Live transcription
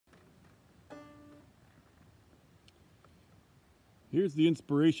Here's the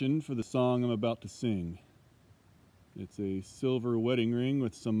inspiration for the song I'm about to sing. It's a silver wedding ring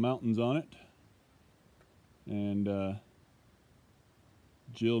with some mountains on it. And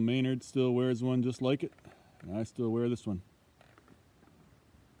Jill Maynard still wears one just like it. And I still wear this one.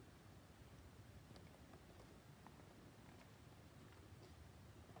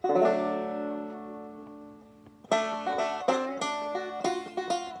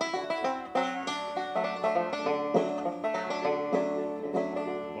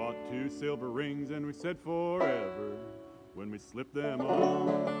 Silver rings and we said forever when we slipped them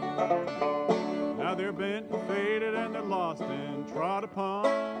on. Now they're bent and faded and they're lost and trod upon.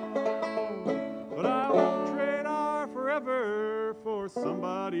 But I won't trade our forever for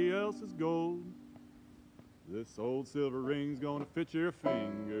somebody else's gold. This old silver ring's gonna fit your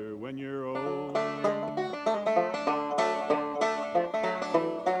finger when you're old.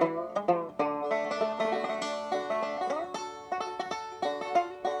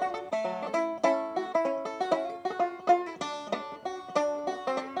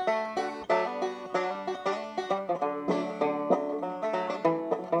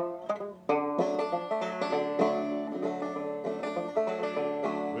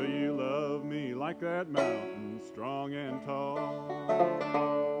 Like that mountain, strong and tall.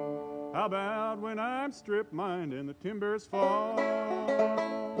 How about when I'm stripped mined and the timbers fall?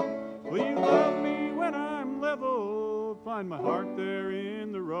 Will you love me when I'm level? Find my heart there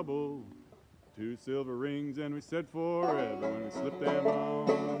in the rubble. 2 silver rings and we said forever when we slipped them on.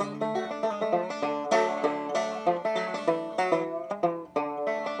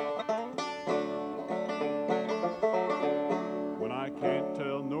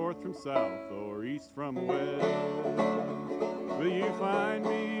 From south or east from west, will you find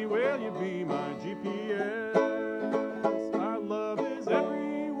me? Will you be my GPS? Our love is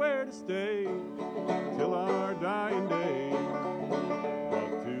everywhere to stay till our dying day.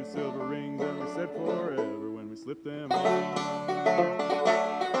 Bought 2 silver rings and we said forever when we slipped them on.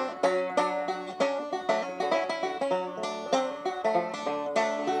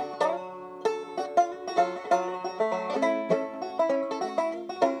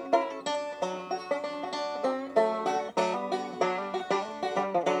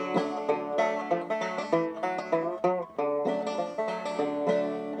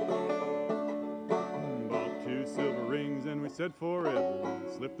 And we said forever,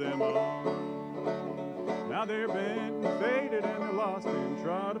 slip them on. Now they're bent and faded and they're lost and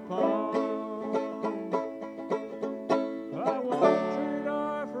trod upon. I won't trade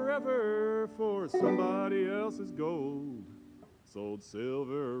our forever for somebody else's gold. Sold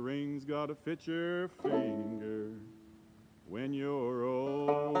silver rings gotta fit your finger when you're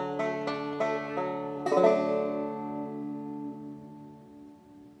old.